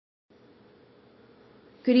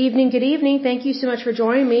Good evening, good evening. Thank you so much for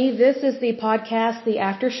joining me. This is the podcast, The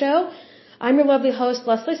After Show. I'm your lovely host,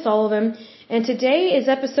 Lesley Sullivan, and today is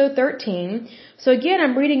episode 13. So again,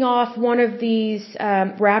 I'm reading off one of these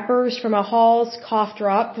wrappers from a Hall's cough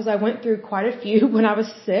drop because I went through quite a few when I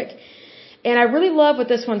was sick. And I really love what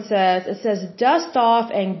this one says. It says, dust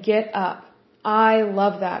off and get up. I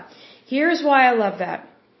love that. Here's why I love that.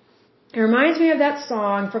 It reminds me of that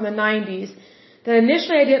song from the 90s. That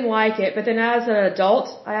initially I didn't like it, but then as an adult,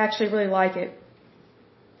 I actually really like it.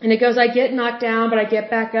 And it goes, I get knocked down, but I get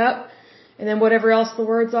back up, and then whatever else the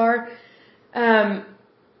words are.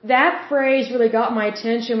 That phrase really got my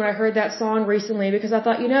attention when I heard that song recently, because I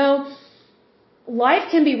thought, life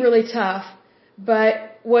can be really tough,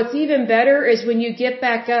 but what's even better is when you get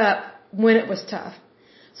back up when it was tough.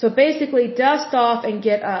 So basically, dust off and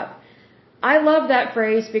get up. I love that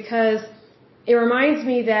phrase because it reminds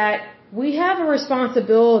me that we have a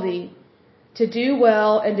responsibility to do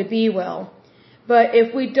well and to be well. But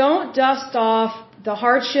if we don't dust off the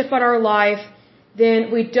hardship on our life,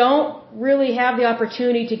 then we don't really have the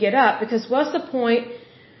opportunity to get up. Because what's the point?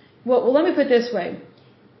 Well, let me put it this way.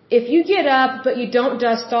 If you get up but you don't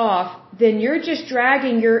dust off, then you're just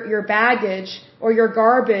dragging your baggage or your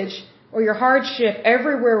garbage or your hardship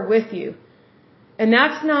everywhere with you. And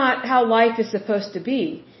that's not how life is supposed to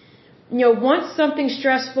be. Once something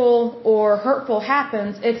stressful or hurtful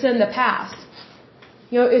happens, it's in the past.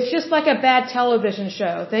 It's just like a bad television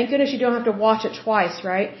show. Thank goodness you don't have to watch it twice,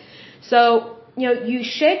 right? So, you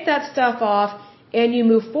shake that stuff off and you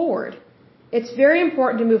move forward. It's very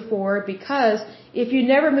important to move forward because if you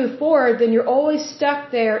never move forward, then you're always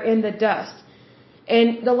stuck there in the dust.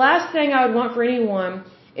 And the last thing I would want for anyone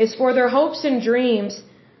is for their hopes and dreams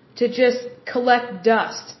to just collect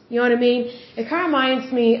dust. You know what I mean? It kind of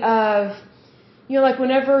reminds me of, like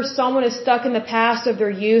whenever someone is stuck in the past of their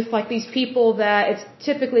youth, like these people that, it's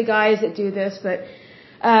typically guys that do this, but,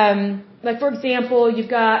 like for example, you've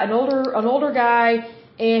got an older guy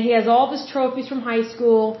and he has all his trophies from high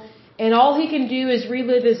school and all he can do is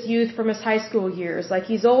relive his youth from his high school years. Like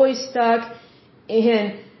he's always stuck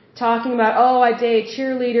in talking about, I dated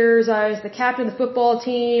cheerleaders, I was the captain of the football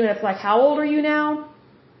team, and it's like, how old are you now?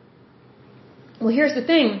 Well, here's the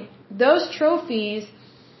thing. Those trophies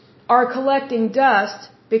are collecting dust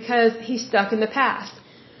because he's stuck in the past.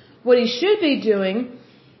 What he should be doing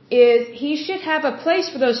is he should have a place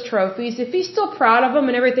for those trophies. If he's still proud of them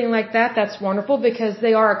and everything like that, that's wonderful because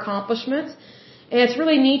they are accomplishments. And it's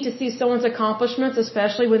really neat to see someone's accomplishments,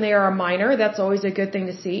 especially when they are a minor. That's always a good thing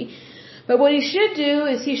to see. But what he should do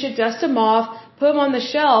is he should dust them off, put them on the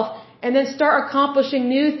shelf, and then start accomplishing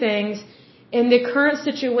new things in the current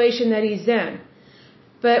situation that he's in.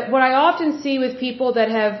 But what I often see with people that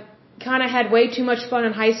have kind of had way too much fun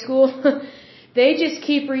in high school, they just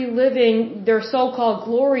keep reliving their so-called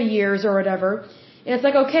glory years or whatever. And it's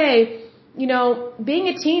like, okay, being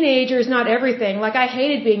a teenager is not everything. Like I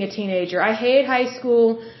hated being a teenager. I hated high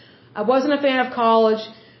school. I wasn't a fan of college,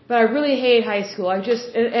 but I really hated high school.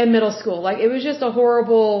 And middle school. Like it was just a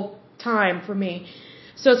horrible time for me.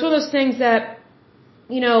 So it's one of those things that,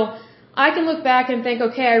 I can look back and think,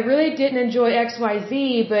 okay, I really didn't enjoy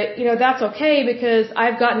XYZ, but, that's okay because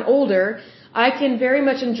I've gotten older. I can very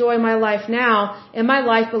much enjoy my life now, and my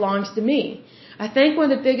life belongs to me. I think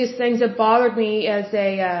one of the biggest things that bothered me as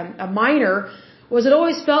a minor was it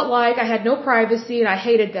always felt like I had no privacy, and I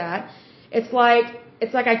hated that. It's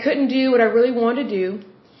like I couldn't do what I really wanted to do.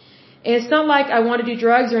 And it's not like I wanted to do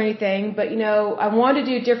drugs or anything, but, I wanted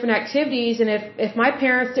to do different activities, and if my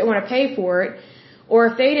parents didn't want to pay for it, or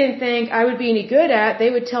if they didn't think I would be any good at, they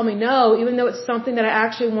would tell me no, even though it's something that I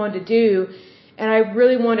actually wanted to do, and I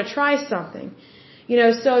really wanted to try something.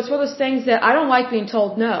 So it's one of those things that I don't like being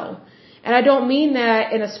told no. And I don't mean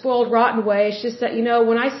that in a spoiled, rotten way. It's just that,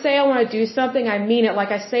 when I say I want to do something, I mean it.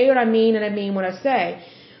 Like I say what I mean, and I mean what I say.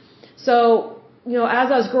 So, as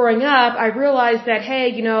I was growing up, I realized that, hey,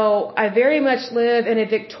 I very much live in a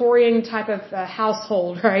Victorian type of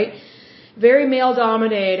household, right? Very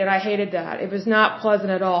male-dominated, and I hated that. It was not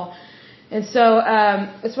pleasant at all. And so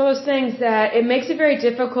it's one of those things that it makes it very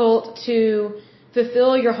difficult to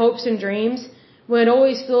fulfill your hopes and dreams when it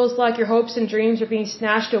always feels like your hopes and dreams are being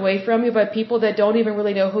snatched away from you by people that don't even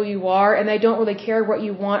really know who you are, and they don't really care what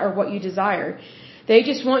you want or what you desire. They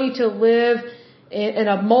just want you to live in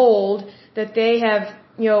a mold that they have,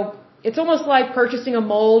 it's almost like purchasing a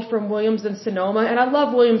mold from Williams and Sonoma, and I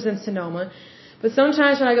love Williams and Sonoma. But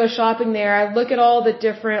sometimes when I go shopping there, I look at all the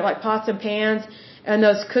different like pots and pans and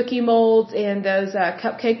those cookie molds and those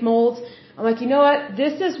cupcake molds. I'm like, you know what?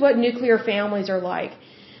 This is what nuclear families are like.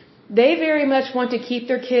 They very much want to keep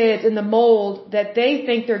their kids in the mold that they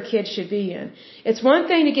think their kids should be in. It's one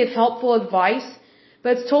thing to give helpful advice, but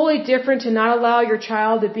it's totally different to not allow your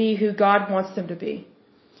child to be who God wants them to be.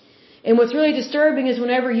 And what's really disturbing is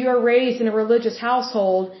whenever you are raised in a religious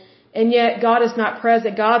household and yet God is not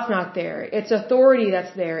present, God's not there. It's authority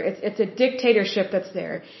that's there. It's a dictatorship that's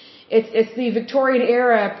there. It's the Victorian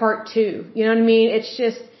era part 2. You know what I mean?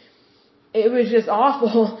 It was just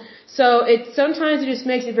awful. So sometimes it just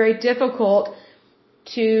makes it very difficult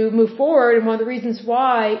to move forward. And one of the reasons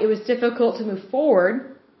why it was difficult to move forward,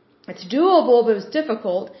 it's doable, but it was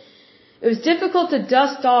difficult. It was difficult to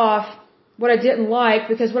dust off what I didn't like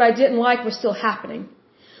because what I didn't like was still happening.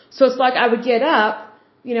 So it's like I would get up,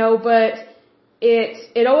 but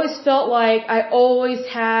it always felt like I always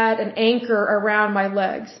had an anchor around my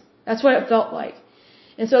legs. That's what it felt like.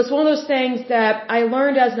 And so it's one of those things that I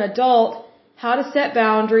learned as an adult how to set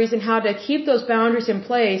boundaries and how to keep those boundaries in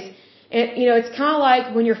place. And, it's kind of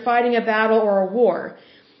like when you're fighting a battle or a war.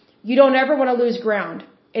 You don't ever want to lose ground.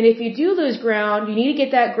 And if you do lose ground, you need to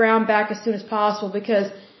get that ground back as soon as possible because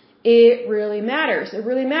it really matters. It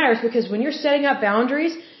really matters because when you're setting up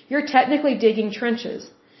boundaries, you're technically digging trenches.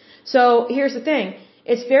 So here's the thing.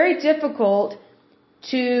 It's very difficult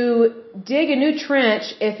to dig a new trench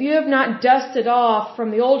if you have not dusted off from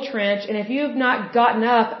the old trench and if you have not gotten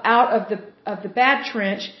up out of the bad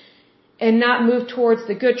trench and not moved towards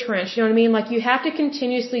the good trench. You know what I mean? Like you have to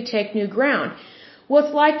continuously take new ground. Well,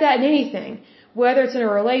 it's like that in anything. Whether it's in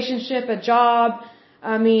a relationship, a job,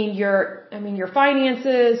 your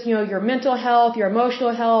finances, your mental health, your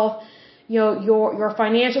emotional health, your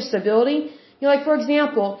financial stability. Like for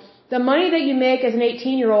example, the money that you make as an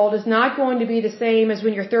 18-year-old is not going to be the same as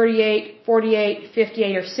when you're 38, 48,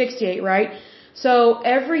 58, or 68, right? So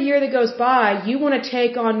every year that goes by, you want to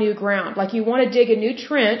take on new ground. Like you want to dig a new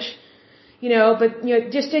trench, but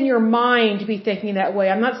just in your mind be thinking that way.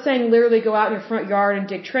 I'm not saying literally go out in your front yard and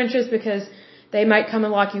dig trenches because they might come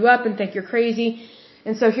and lock you up and think you're crazy.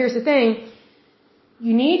 And so here's the thing.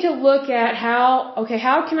 You need to look at how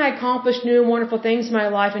can I accomplish new and wonderful things in my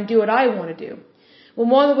life and do what I want to do? Well,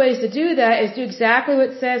 one of the ways to do that is do exactly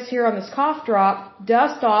what it says here on this cough drop,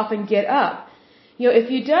 dust off and get up. If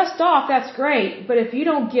you dust off, that's great, but if you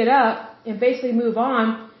don't get up and basically move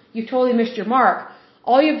on, you've totally missed your mark.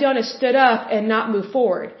 All you've done is stood up and not moved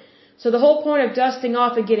forward. So the whole point of dusting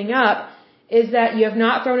off and getting up is that you have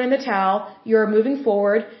not thrown in the towel, you're moving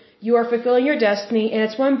forward, you are fulfilling your destiny, and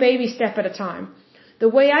it's one baby step at a time. The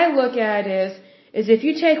way I look at it is if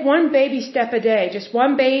you take one baby step a day, just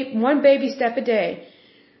one baby step a day,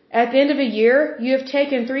 at the end of a year, you have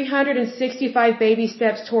taken 365 baby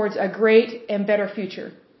steps towards a great and better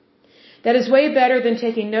future. That is way better than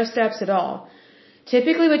taking no steps at all.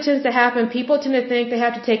 Typically what tends to happen, people tend to think they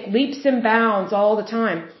have to take leaps and bounds all the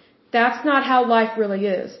time. That's not how life really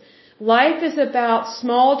is. Life is about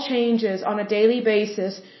small changes on a daily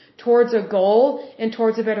basis towards a goal and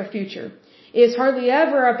towards a better future. It's hardly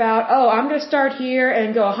ever about, I'm going to start here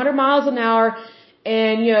and go 100 miles an hour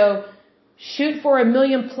and, shoot for 1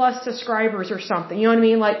 million plus subscribers or something. You know what I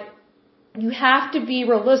mean? Like, you have to be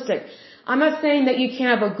realistic. I'm not saying that you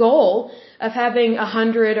can't have a goal of having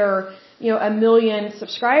 100 or, 1 million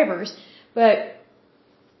subscribers, but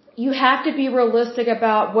you have to be realistic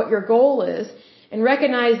about what your goal is and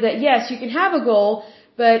recognize that, yes, you can have a goal,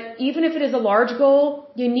 but even if it is a large goal,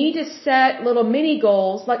 you need to set little mini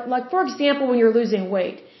goals. Like for example, when you're losing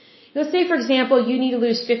weight. Let's say, for example, you need to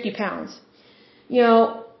lose 50 pounds.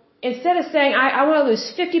 Instead of saying, I want to lose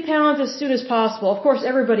 50 pounds as soon as possible. Of course,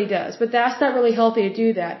 everybody does, but that's not really healthy to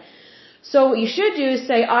do that. So what you should do is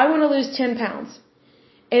say, I want to lose 10 pounds.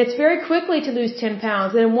 And it's very quickly to lose 10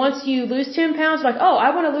 pounds. And once you lose 10 pounds, I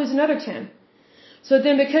want to lose another 10. So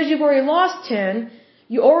then because you've already lost 10,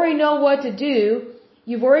 you already know what to do.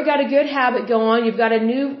 You've already got a good habit going. You've got a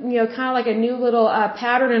new, kind of like a new little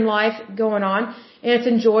pattern in life going on. And it's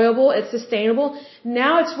enjoyable. It's sustainable.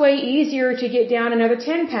 Now it's way easier to get down another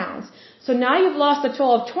 10 pounds. So now you've lost a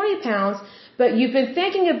total of 20 pounds, but you've been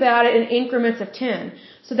thinking about it in increments of 10.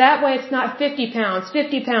 So that way it's not 50 pounds,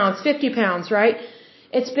 50 pounds, 50 pounds, right?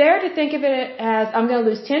 It's better to think of it as I'm going to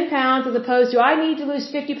lose 10 pounds as opposed to I need to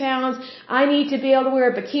lose 50 pounds. I need to be able to wear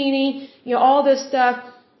a bikini, all this stuff.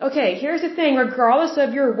 Okay, here's the thing. Regardless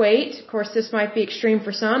of your weight, of course this might be extreme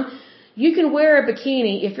for some, you can wear a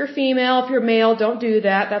bikini. If you're female, if you're male, don't do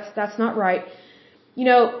that. That's not right.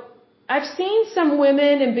 I've seen some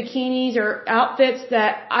women in bikinis or outfits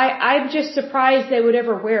that I'm just surprised they would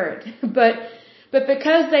ever wear it. But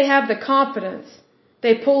because they have the confidence,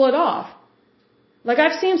 they pull it off. Like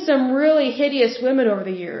I've seen some really hideous women over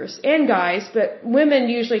the years, and guys, but women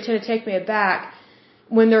usually tend to take me aback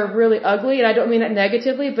when they're really ugly. And I don't mean that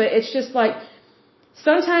negatively, but it's just like,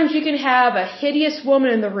 sometimes you can have a hideous woman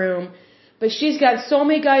in the room, but she's got so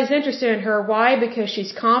many guys interested in her. Why? Because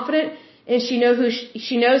she's confident and she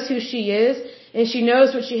knows who she is, and she knows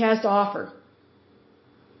what she has to offer.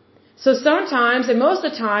 So sometimes, and most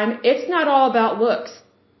of the time, it's not all about looks.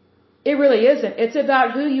 It really isn't. It's about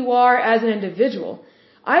who you are as an individual.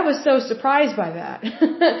 I was so surprised by that.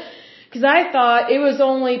 Because I thought it was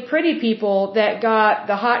only pretty people that got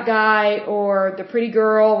the hot guy or the pretty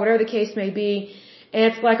girl, whatever the case may be. And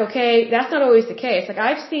it's like, okay, that's not always the case. Like,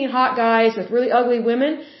 I've seen hot guys with really ugly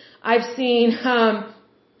women. I've seen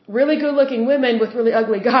really good-looking women with really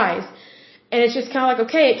ugly guys. And it's just kind of like,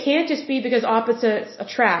 okay, it can't just be because opposites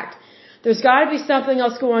attract. There's got to be something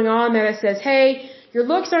else going on there that says, hey, your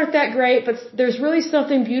looks aren't that great, but there's really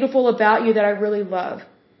something beautiful about you that I really love.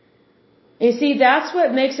 And you see, that's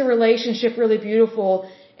what makes a relationship really beautiful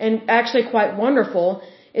and actually quite wonderful,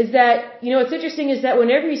 is that, what's interesting is that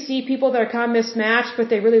whenever you see people that are kind of mismatched, but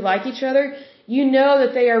they really like each other, you know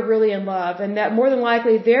that they are really in love, and that more than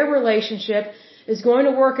likely their relationship is going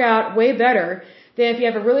to work out way better than if you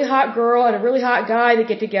have a really hot girl and a really hot guy that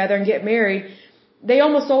get together and get married. They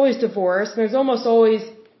almost always divorce, and there's almost always,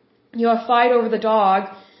 a fight over the dog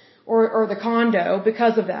or the condo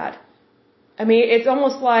because of that. I mean, it's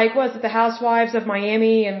almost like, the Housewives of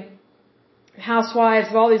Miami and Housewives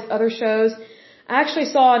of all these other shows. I actually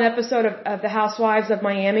saw an episode of the Housewives of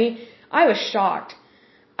Miami. I was shocked.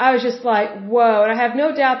 I was just like, whoa. And I have no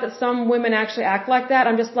doubt that some women actually act like that.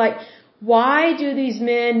 I'm just like, why do these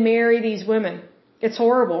men marry these women? It's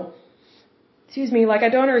horrible. Excuse me, like, I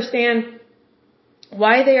don't understand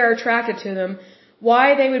why they are attracted to them,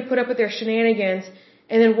 why they would put up with their shenanigans,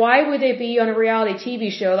 and then why would they be on a reality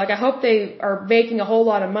TV show? Like, I hope they are making a whole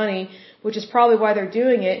lot of money, which is probably why they're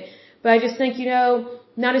doing it. But I just think,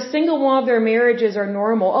 not a single one of their marriages are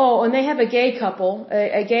normal. Oh, and they have a gay couple,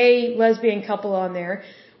 a gay lesbian couple on there,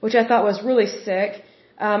 which I thought was really sick.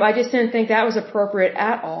 I just didn't think that was appropriate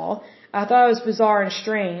at all. I thought it was bizarre and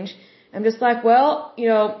strange. I'm just like, well,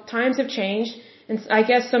 times have changed. And I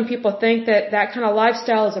guess some people think that that kind of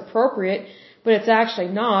lifestyle is appropriate, but it's actually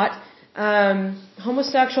not.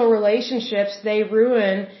 Homosexual relationships, they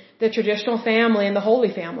ruin the traditional family and the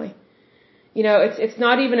holy family. It's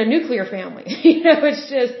not even a nuclear family. It's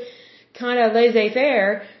just kind of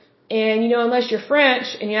laissez-faire. And, unless you're French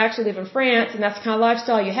and you actually live in France and that's the kind of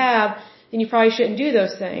lifestyle you have, then you probably shouldn't do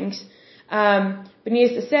those things. But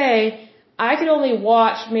needless to say, I could only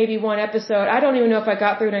watch maybe one episode. I don't even know if I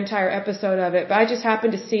got through an entire episode of it, but I just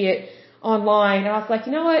happened to see it online. And I was like,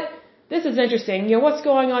 you know what? This is interesting. What's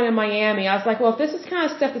going on in Miami? I was like, well, if this is kind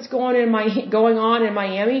of stuff that's going on in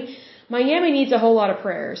Miami, Miami needs a whole lot of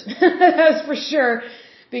prayers. That's for sure.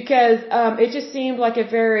 Because it just seemed like a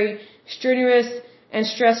very strenuous and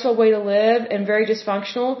stressful way to live and very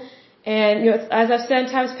dysfunctional. And, as I've said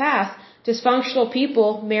in times past, dysfunctional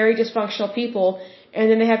people marry dysfunctional people, and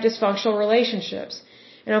then they have dysfunctional relationships.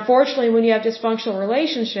 And unfortunately, when you have dysfunctional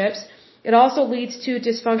relationships, it also leads to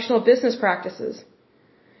dysfunctional business practices.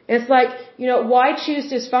 And it's like, why choose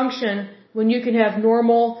dysfunction when you can have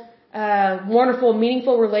normal, wonderful,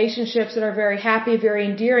 meaningful relationships that are very happy, very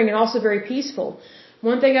endearing, and also very peaceful?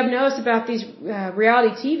 One thing I've noticed about these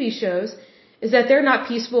reality TV shows is that they're not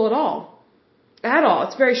peaceful at all. At all.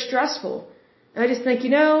 It's very stressful. And I just think,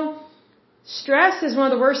 stress is one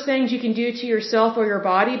of the worst things you can do to yourself or your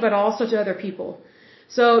body, but also to other people.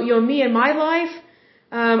 So, me in my life,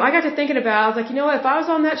 I got to thinking about, I was like, what, if I was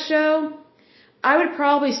on that show, I would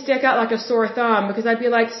probably stick out like a sore thumb, because I'd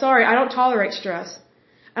be like, sorry, I don't tolerate stress.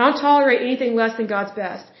 I don't tolerate anything less than God's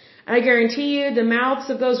best. And I guarantee you the mouths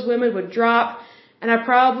of those women would drop, and I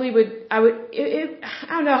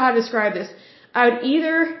don't know how to describe this. I would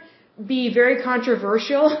either be very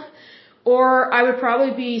controversial, or I would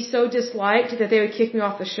probably be so disliked that they would kick me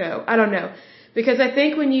off the show. I don't know. Because I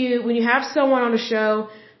think when you have someone on a show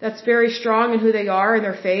that's very strong in who they are and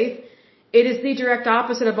their faith, it is the direct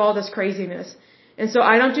opposite of all this craziness. And so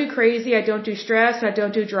I don't do crazy, I don't do stress, and I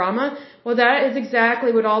don't do drama. Well, that is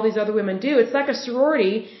exactly what all these other women do. It's like a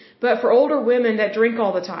sorority, but for older women that drink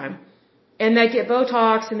all the time. And that get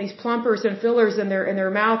Botox and these plumpers and fillers in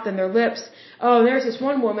their mouth and their lips. Oh, and there's this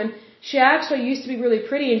one woman, she actually used to be really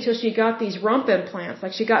pretty until she got these rump implants,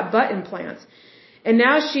 like she got butt implants. And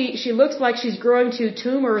now she looks like she's growing 2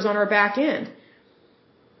 tumors on her back end.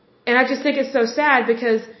 And I just think it's so sad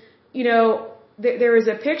because, there was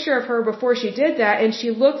a picture of her before she did that, and she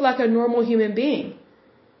looked like a normal human being.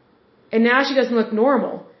 And now she doesn't look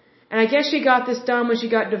normal. And I guess she got this done when she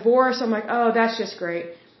got divorced. I'm like, oh, that's just great.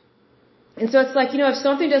 And so it's like, if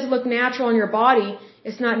something doesn't look natural on your body,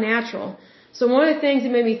 it's not natural. So one of the things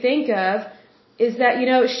it made me think of is that,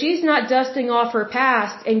 she's not dusting off her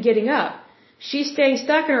past and getting up. She's staying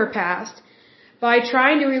stuck in her past by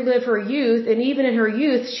trying to relive her youth, and even in her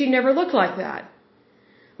youth, she never looked like that.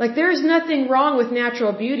 Like, there's nothing wrong with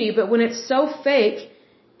natural beauty, but when it's so fake,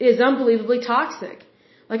 it is unbelievably toxic.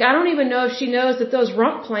 Like, I don't even know if she knows that those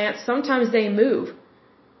rump plants, sometimes they move.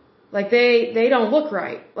 Like, they don't look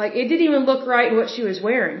right. Like, it didn't even look right in what she was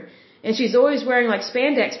wearing. And she's always wearing, like,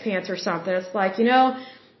 spandex pants or something. It's like,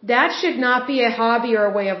 that should not be a hobby or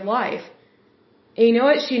a way of life. And you know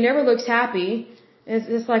what? She never looks happy. And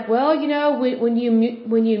it's like, well, when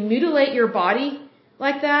you mutilate your body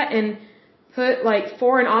like that and put, like,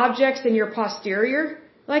 foreign objects in your posterior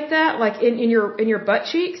like that, like in your butt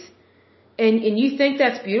cheeks, and you think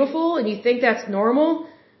that's beautiful and you think that's normal,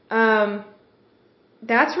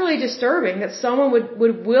 that's really disturbing that someone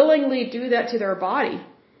would willingly do that to their body.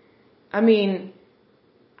 I mean,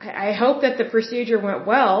 I hope that the procedure went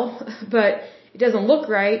well, but it doesn't look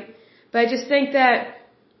right. But I just think that,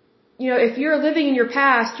 if you're living in your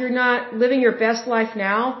past, you're not living your best life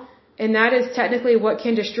now, and that is technically what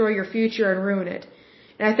can destroy your future and ruin it.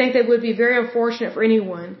 And I think that would be very unfortunate for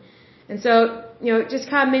anyone. And so, it just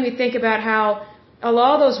kind of made me think about how a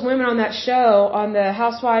lot of those women on that show, on the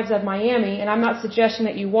Housewives of Miami, and I'm not suggesting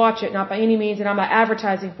that you watch it, not by any means, and I'm not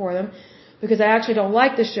advertising for them, because I actually don't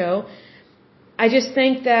like the show. I just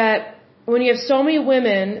think that when you have so many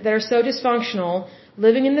women that are so dysfunctional,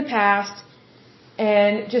 living in the past,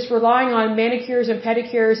 and just relying on manicures and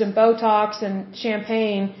pedicures and Botox and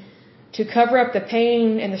champagne to cover up the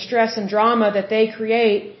pain and the stress and drama that they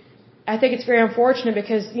create, I think it's very unfortunate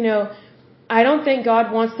because, I don't think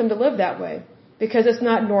God wants them to live that way. Because it's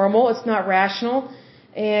not normal, it's not rational,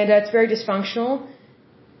 and it's very dysfunctional.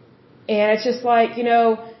 And it's just like,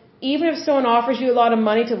 even if someone offers you a lot of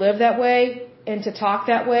money to live that way and to talk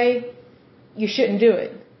that way, you shouldn't do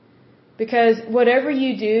it. Because whatever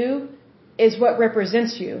you do is what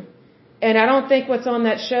represents you. And I don't think what's on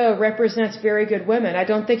that show represents very good women. I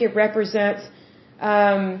don't think it represents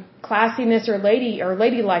classiness or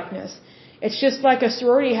ladylikeness. It's just like a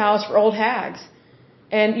sorority house for old hags.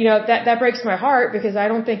 And, that breaks my heart because I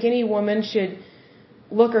don't think any woman should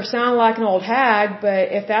look or sound like an old hag,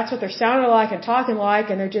 but if that's what they're sounding like and talking like,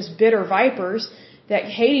 and they're just bitter vipers that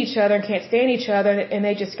hate each other and can't stand each other and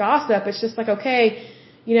they just gossip, it's just like, okay,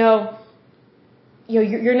 you're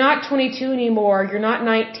not 22 anymore, you're not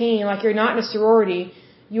 19, like you're not in a sorority,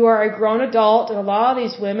 you are a grown adult, and a lot of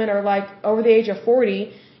these women are like over the age of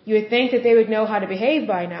 40, you would think that they would know how to behave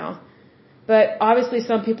by now. But obviously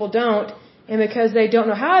some people don't. And because they don't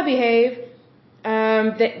know how to behave,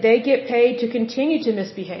 they get paid to continue to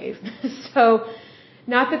misbehave. So,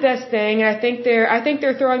 not the best thing. I think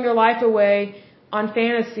they're throwing their life away on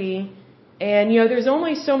fantasy. And there's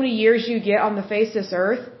only so many years you get on the face of this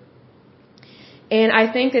earth. And I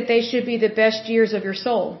think that they should be the best years of your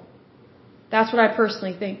soul. That's what I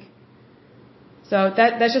personally think. So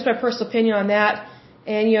that's just my personal opinion on that.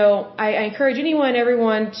 And I encourage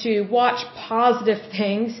everyone to watch positive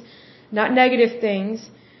things. Not negative things,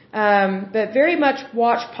 but very much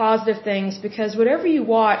watch positive things, because whatever you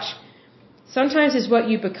watch sometimes is what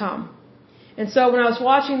you become. And so when I was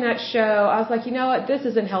watching that show, I was like, what, this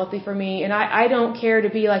isn't healthy for me, and I don't care to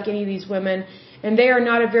be like any of these women, and they are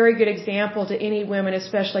not a very good example to any women,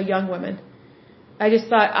 especially young women. I just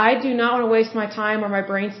thought, I do not want to waste my time or my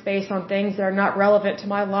brain space on things that are not relevant to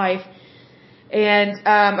my life. And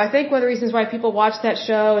I think one of the reasons why people watch that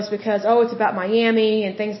show is because, it's about Miami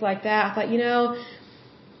and things like that. I thought,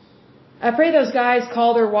 I pray those guys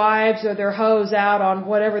call their wives or their hoes out on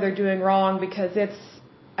whatever they're doing wrong, because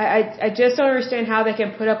I just don't understand how they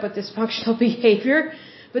can put up with dysfunctional behavior.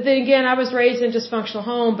 But then again, I was raised in a dysfunctional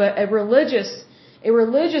home, but a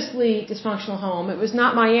religiously dysfunctional home. It was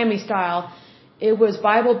not Miami style. It was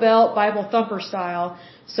Bible Belt, Bible Thumper style.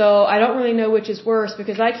 So I don't really know which is worse,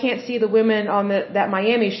 because I can't see the women on that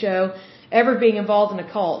Miami show ever being involved in a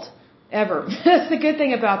cult. Ever. That's the good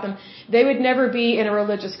thing about them. They would never be in a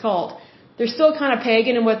religious cult. They're still kind of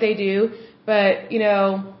pagan in what they do, but,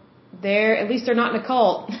 at least they're not in a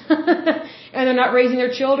cult. And they're not raising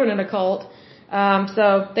their children in a cult. So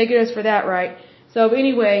thank goodness for that, right? So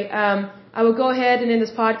anyway, I will go ahead and end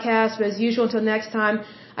this podcast, but as usual, until next time,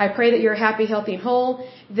 I pray that you're happy, healthy, and whole,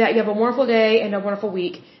 that you have a wonderful day and a wonderful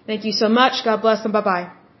week. Thank you so much. God bless, and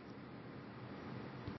bye-bye.